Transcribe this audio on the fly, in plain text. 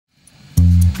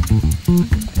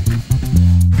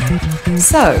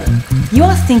So, you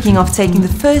are thinking of taking the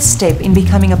first step in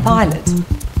becoming a pilot.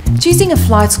 Choosing a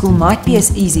flight school might be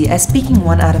as easy as picking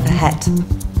one out of a hat.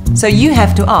 So you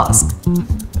have to ask,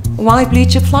 why Blue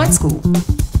Chip Flight School?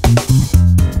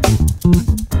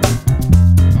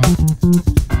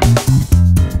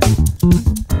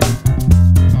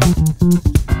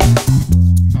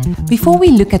 Before we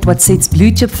look at what sets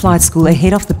Blue Chip Flight School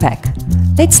ahead of the pack,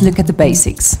 let's look at the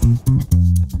basics.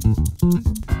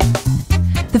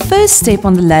 The first step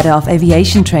on the ladder of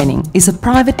aviation training is a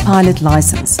private pilot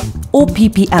license, or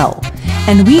PPL,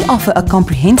 and we offer a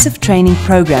comprehensive training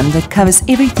program that covers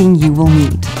everything you will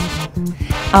need.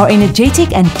 Our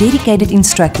energetic and dedicated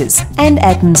instructors and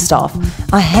admin staff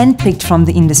are handpicked from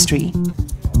the industry.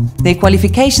 Their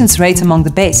qualifications rate among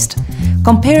the best,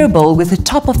 comparable with the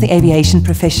top of the aviation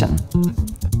profession.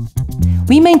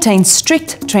 We maintain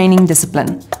strict training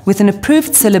discipline with an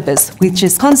approved syllabus which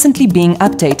is constantly being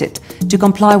updated to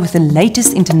comply with the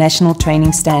latest international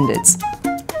training standards.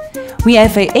 We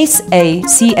have a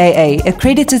SACAA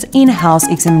accredited in-house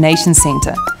examination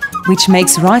center, which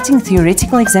makes writing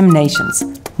theoretical examinations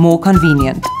more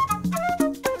convenient.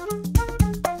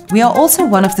 We are also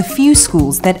one of the few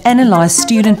schools that analyze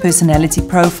student personality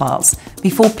profiles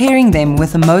before pairing them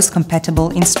with the most compatible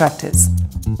instructors.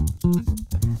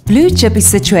 Blue Chip is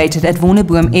situated at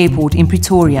Wonderboom Airport in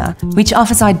Pretoria, which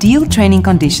offers ideal training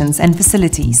conditions and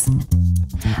facilities.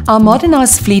 Our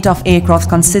modernized fleet of aircraft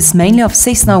consists mainly of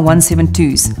Cessna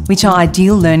 172s, which are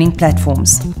ideal learning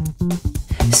platforms.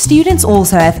 Students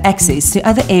also have access to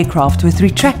other aircraft with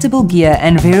retractable gear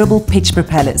and variable pitch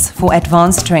propellers for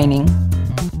advanced training.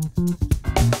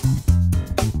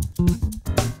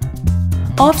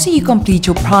 After you complete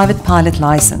your private pilot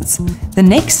license, the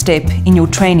next step in your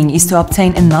training is to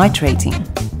obtain a night rating.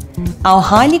 Our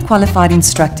highly qualified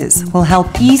instructors will help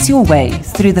ease your way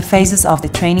through the phases of the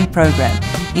training program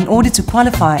in order to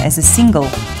qualify as a single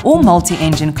or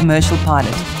multi-engine commercial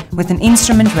pilot with an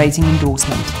instrument rating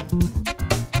endorsement.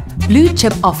 Blue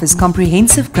Chip offers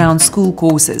comprehensive ground school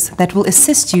courses that will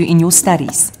assist you in your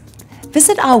studies.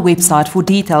 Visit our website for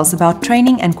details about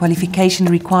training and qualification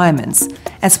requirements,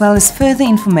 as well as further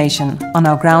information on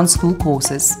our ground school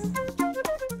courses.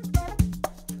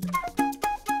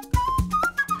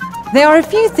 There are a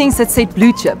few things that set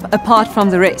Blue Chip apart from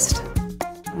the rest.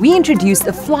 We introduced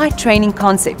a flight training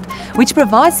concept, which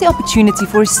provides the opportunity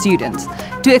for a student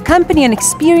to accompany an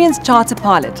experienced charter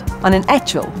pilot on an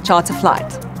actual charter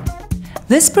flight.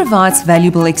 This provides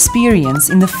valuable experience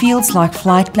in the fields like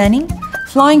flight planning,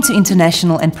 flying to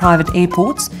international and private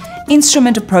airports,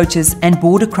 instrument approaches and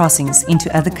border crossings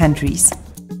into other countries.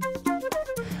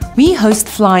 We host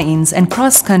fly-ins and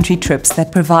cross-country trips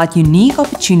that provide unique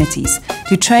opportunities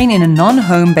to train in a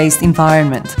non-home-based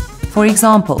environment. For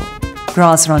example,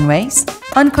 grass runways,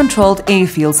 uncontrolled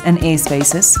airfields and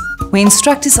airspaces, where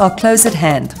instructors are close at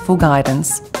hand for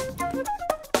guidance.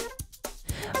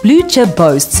 Blue Chip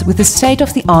boasts with a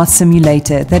state-of-the-art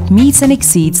simulator that meets and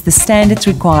exceeds the standards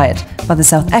required by the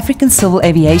South African Civil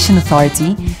Aviation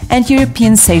Authority and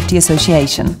European Safety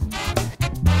Association.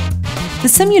 The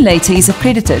simulator is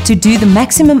accredited to do the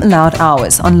maximum allowed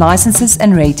hours on licenses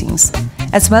and ratings,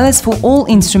 as well as for all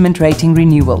instrument rating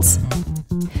renewals.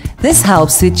 This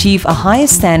helps to achieve a higher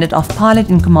standard of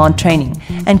pilot-in-command training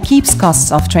and keeps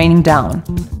costs of training down.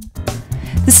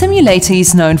 The simulator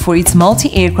is known for its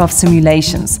multi-aircraft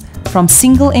simulations, from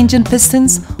single-engine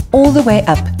pistons all the way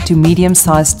up to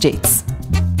medium-sized jets.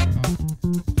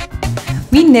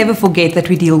 We never forget that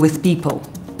we deal with people.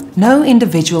 No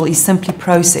individual is simply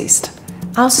processed.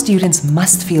 Our students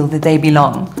must feel that they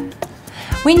belong.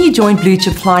 When you join Blue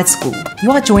Chip Flight School,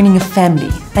 you are joining a family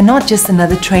and not just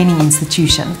another training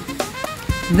institution.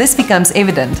 This becomes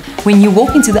evident when you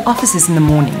walk into the offices in the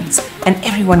mornings and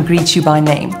everyone greets you by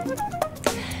name.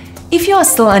 If you are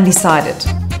still undecided,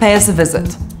 pay us a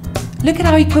visit. Look at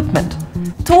our equipment.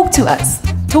 Talk to us.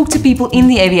 Talk to people in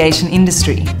the aviation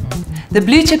industry. The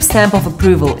Blue Chip stamp of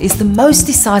approval is the most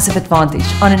decisive advantage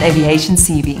on an aviation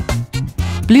CV.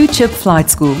 Blue Chip Flight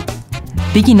School.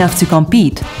 Big enough to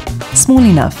compete, small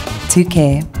enough to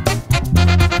care.